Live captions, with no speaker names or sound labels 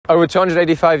Over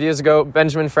 285 years ago,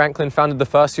 Benjamin Franklin founded the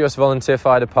first U.S. volunteer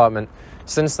fire department.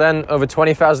 Since then, over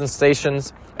 20,000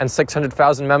 stations and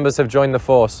 600,000 members have joined the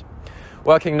force.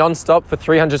 Working non-stop for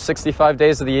 365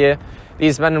 days of the year,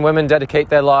 these men and women dedicate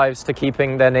their lives to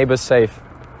keeping their neighbors safe.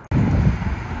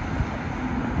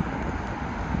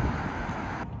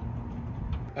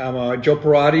 I'm Joe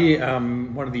Perotti.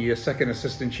 I'm one of the second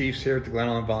assistant chiefs here at the Glen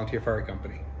Ellyn Volunteer Fire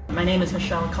Company. My name is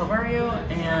Michelle Calvario,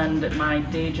 and my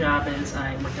day job is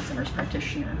I work as a nurse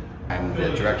practitioner. I'm the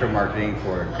director of marketing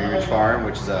for Green Ridge Farm,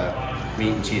 which is a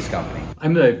meat and cheese company.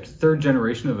 I'm the third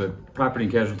generation of a property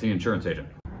and casualty insurance agent.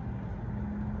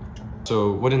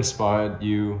 So what inspired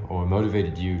you or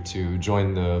motivated you to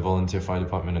join the volunteer fire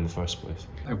department in the first place?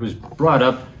 I was brought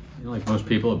up, like most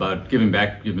people, about giving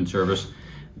back, giving service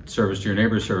to your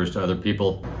neighbors, service to other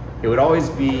people. It would always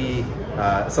be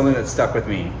something that stuck with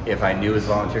me if I knew it was a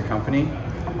volunteer company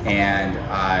and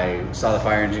I saw the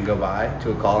fire engine go by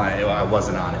to a call and I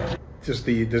wasn't on it. Just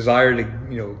the desire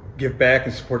to give back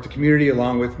and support the community,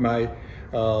 along with my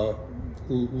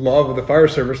love of the fire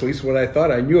service, at least what I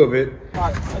thought I knew of it.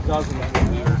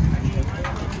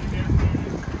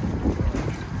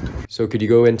 So could you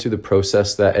go into the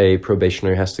process that a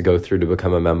probationary has to go through to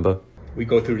become a member? We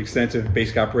go through an extensive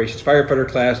basic operations firefighter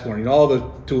class, learning all the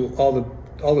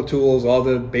tools, all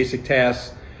the basic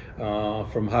tasks,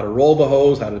 from how to roll the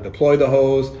hose, how to deploy the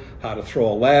hose, how to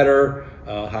throw a ladder,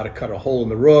 how to cut a hole in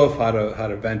the roof, how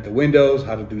to vent the windows,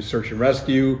 how to do search and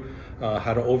rescue,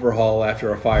 how to overhaul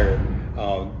after a fire.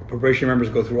 Probation members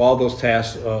go through all those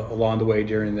tasks along the way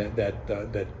during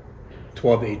that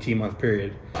 12 to 18 month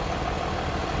period.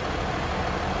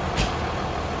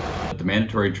 The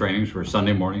mandatory trainings were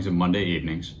Sunday mornings and Monday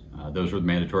evenings. Those were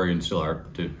mandatory and still are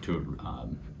to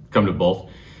come to both.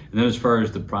 And then as far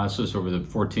as the process over the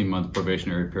 14-month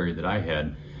probationary period that I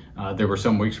had, there were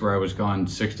some weeks where I was gone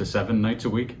 6 to 7 nights a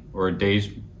week, or days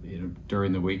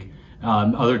during the week.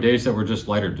 Other days that were just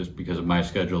lighter just because of my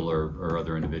schedule or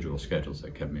other individual schedules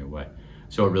that kept me away.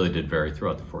 So it really did vary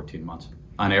throughout the 14 months.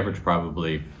 On average,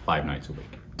 probably 5 nights a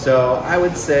week. So I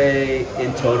would say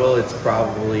in total it's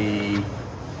probably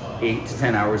 8 to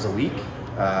 10 hours a week.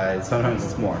 Sometimes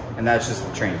it's more, and that's just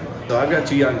the training. So I've got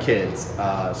 2 young kids,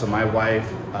 so my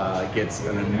wife gets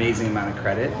an amazing amount of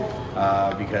credit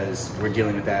because we're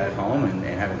dealing with that at home and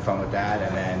having fun with that,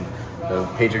 and then the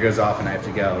pager goes off and I have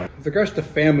to go. With regards to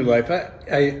family life,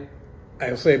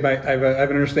 I'll say I have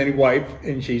an understanding wife,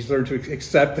 and she's learned to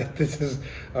accept that this is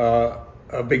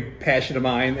a big passion of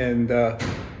mine, and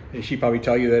she'd probably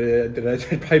tell you that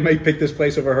I probably might pick this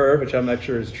place over her, which I'm not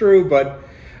sure is true, but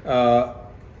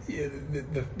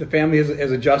the family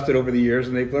has adjusted over the years,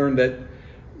 and they've learned that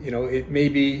it may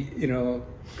be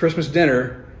Christmas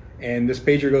dinner and this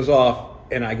pager goes off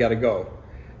and I gotta go.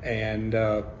 And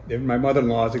my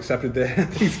mother-in-law has accepted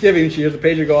that Thanksgiving, she hears the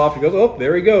pager go off and goes, oh,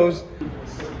 there he goes.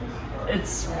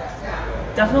 It's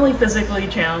definitely physically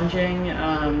challenging,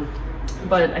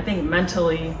 but I think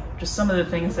mentally, just some of the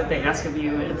things that they ask of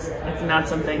you, it's not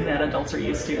something that adults are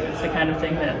used to. It's the kind of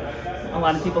thing that a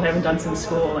lot of people haven't done since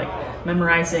school, like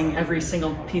memorizing every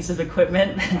single piece of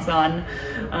equipment that's on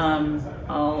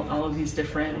all of these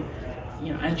different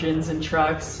engines and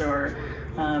trucks, or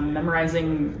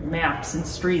memorizing maps and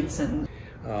streets. And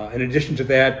in addition to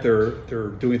that, they're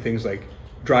doing things like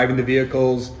driving the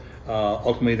vehicles.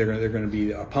 Ultimately, they're going to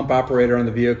be a pump operator on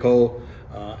the vehicle,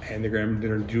 and they're going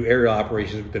to do aerial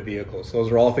operations with the vehicles. So those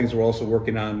are all things we're also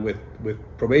working on with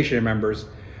probationary members.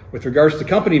 With regards to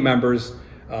company members,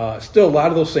 still a lot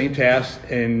of those same tasks,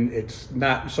 and it's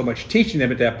not so much teaching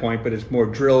them at that point, but it's more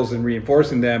drills and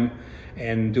reinforcing them,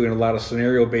 and doing a lot of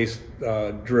scenario-based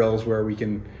drills where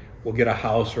we'll get a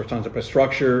house or some type of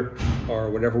structure or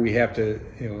whatever we have to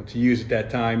use at that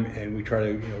time, and we try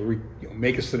to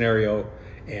make a scenario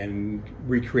and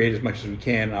recreate as much as we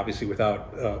can, obviously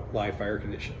without live fire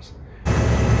conditions.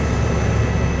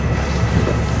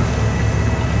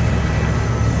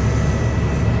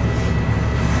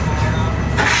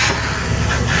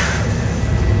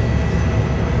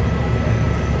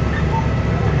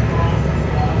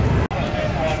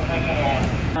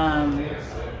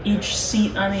 Each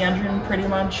seat on the engine pretty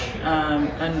much,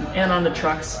 and on the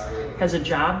trucks, has a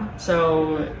job.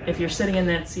 So if you're sitting in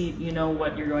that seat, you know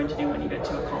what you're going to do when you get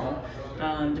to a call.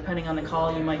 Depending on the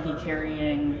call, you might be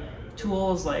carrying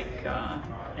tools like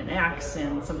an axe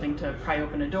and something to pry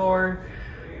open a door,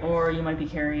 or you might be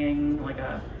carrying like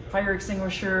a fire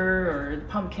extinguisher or a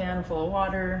pump can full of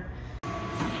water.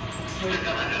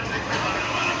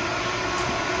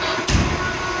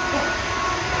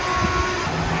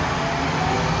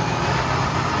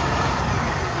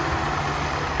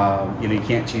 You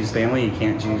can't choose family, you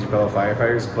can't choose your fellow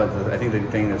firefighters, but I think the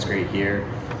thing that's great here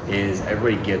is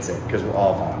everybody gets it because we're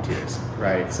all volunteers,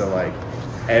 right? So like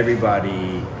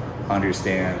everybody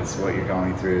understands what you're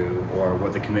going through or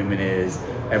what the commitment is.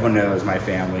 Everyone knows my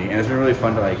family, and it's been really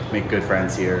fun to like make good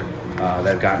friends here that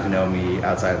have gotten to know me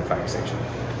outside of the fire station.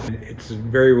 It's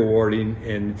very rewarding,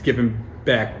 and it's given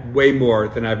back way more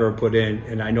than I've ever put in,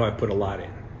 and I know I've put a lot in.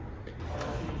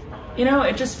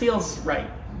 It just feels right.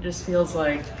 It just feels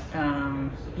like,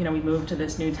 we moved to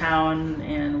this new town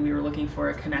and we were looking for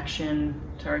a connection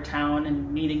to our town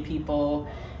and meeting people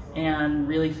and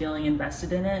really feeling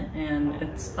invested in it. And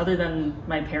it's, other than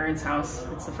my parents' house,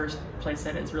 it's the first place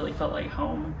that it's really felt like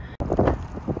home.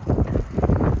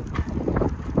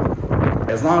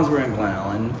 As long as we're in Glen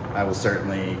Ellyn, I will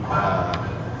certainly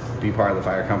be part of the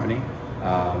fire company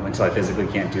until I physically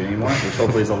can't do it anymore, which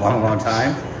hopefully is a long, long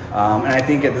time. And I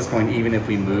think at this point, even if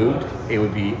we moved, it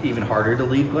would be even harder to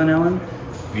leave Glen Ellyn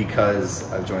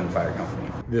because I've joined the fire company.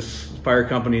 This fire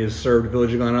company has served the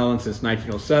village of Glen Ellyn since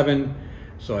 1907,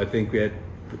 so I think that,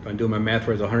 if I'm doing my math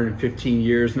right, it's 115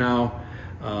 years now,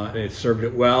 and it's served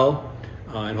it well,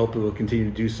 and hopefully will continue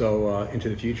to do so into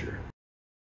the future.